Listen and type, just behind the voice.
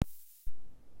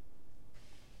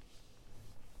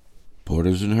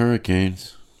Porters and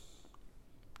Hurricanes,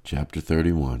 Chapter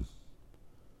 31.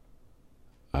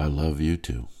 I love you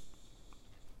too.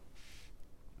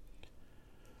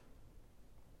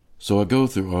 So I go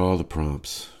through all the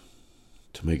prompts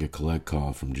to make a collect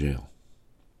call from jail.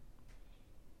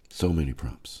 So many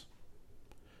prompts.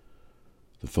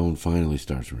 The phone finally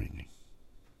starts ringing.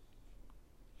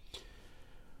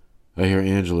 I hear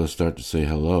Angela start to say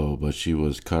hello, but she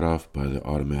was cut off by the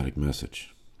automatic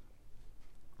message.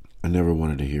 I never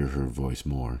wanted to hear her voice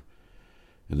more,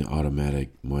 and the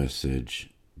automatic message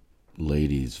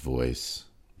lady's voice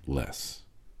less.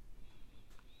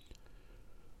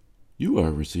 You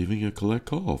are receiving a collect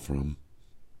call from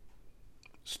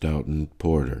Stouten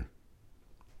Porter,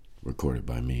 recorded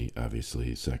by me,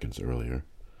 obviously, seconds earlier,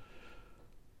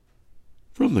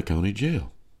 from the county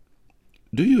jail.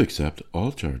 Do you accept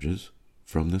all charges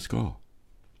from this call?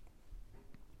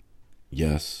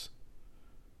 Yes,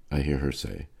 I hear her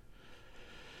say.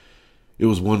 It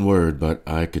was one word, but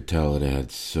I could tell it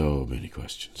had so many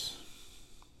questions.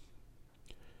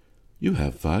 You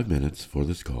have 5 minutes for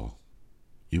this call.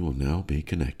 You will now be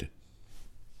connected.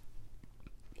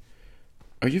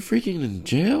 Are you freaking in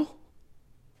jail?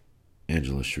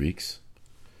 Angela shrieks.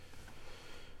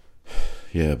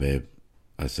 Yeah, babe,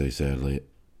 I say sadly.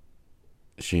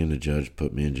 She and the judge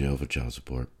put me in jail for child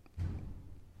support.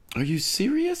 Are you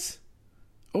serious?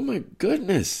 Oh my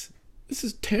goodness, this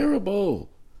is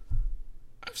terrible.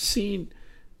 I've seen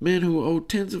men who owe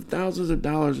tens of thousands of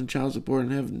dollars in child support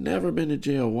and have never been to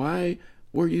jail. Why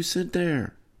were you sent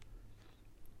there?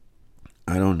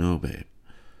 I don't know, babe.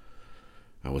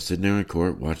 I was sitting there in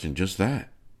court watching just that.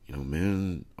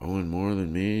 Men owing more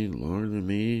than me, longer than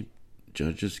me.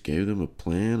 Judge just gave them a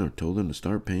plan or told them to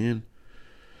start paying.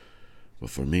 But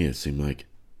for me, it seemed like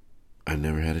I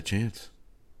never had a chance.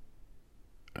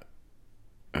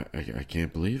 I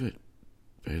can't believe it.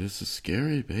 Hey, this is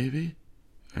scary, baby.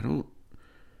 I don't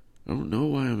know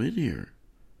why I'm in here.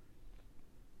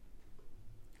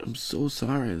 I'm so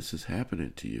sorry this is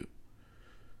happening to you.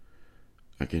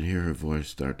 I can hear her voice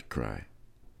start to cry.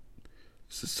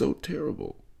 This is so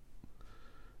terrible.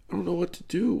 I don't know what to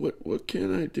do. What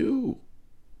can I do?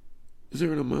 Is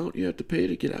there an amount you have to pay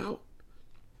to get out?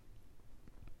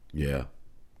 Yeah,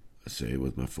 I say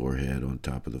with my forehead on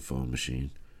top of the phone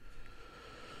machine.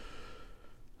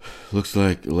 Looks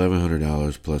like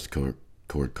 $1,100 plus court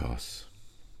costs.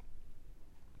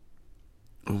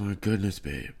 Oh my goodness,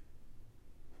 babe.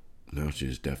 Now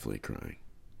she's definitely crying.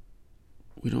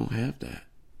 We don't have that.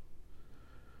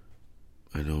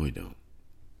 I know we don't.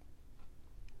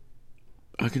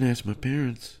 I can ask my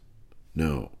parents.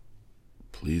 No,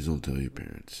 please don't tell your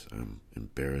parents. I'm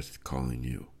embarrassed calling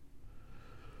you.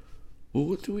 Well,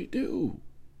 what do we do?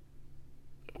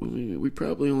 We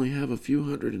probably only have a few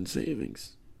hundred in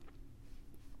savings.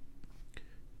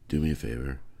 Do me a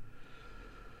favor.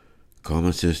 Call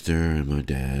my sister and my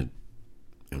dad.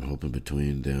 I'm hoping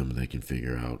between them they can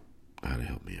figure out how to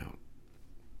help me out.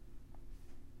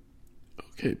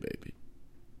 Okay, baby.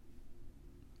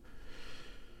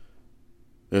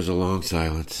 There's a long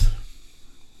silence.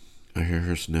 I hear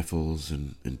her sniffles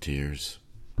and tears.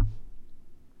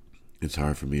 It's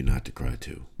hard for me not to cry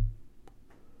too.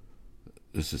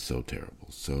 This is so terrible.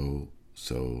 So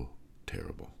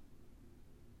terrible.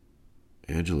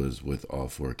 Angela's with all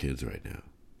 4 kids right now.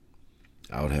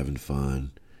 Out having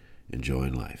fun,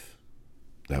 enjoying life.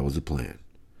 That was the plan.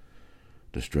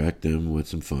 Distract them with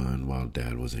some fun while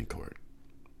Dad was in court.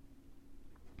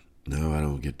 Now I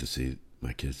don't get to see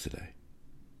my kids today.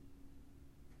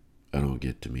 I don't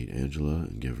get to meet Angela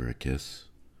and give her a kiss.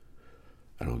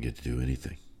 I don't get to do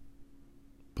anything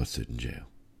but sit in jail.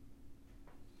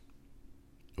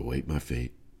 Await my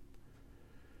fate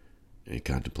and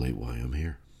contemplate why I'm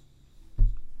here.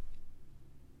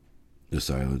 The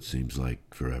silence seems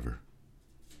like forever.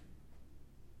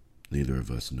 Neither of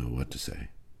us know what to say.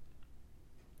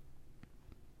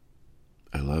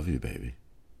 I love you, baby,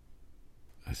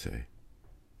 I say.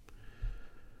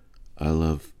 I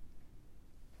love...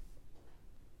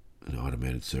 An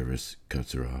automated service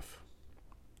cuts her off.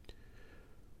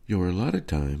 Your allotted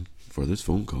time for this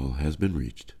phone call has been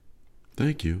reached.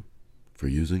 Thank you for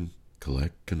using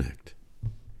Collect Connect.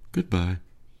 Goodbye.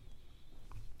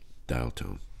 Dial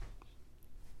tone.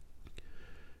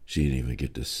 She didn't even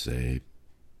get to say,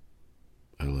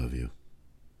 I love you.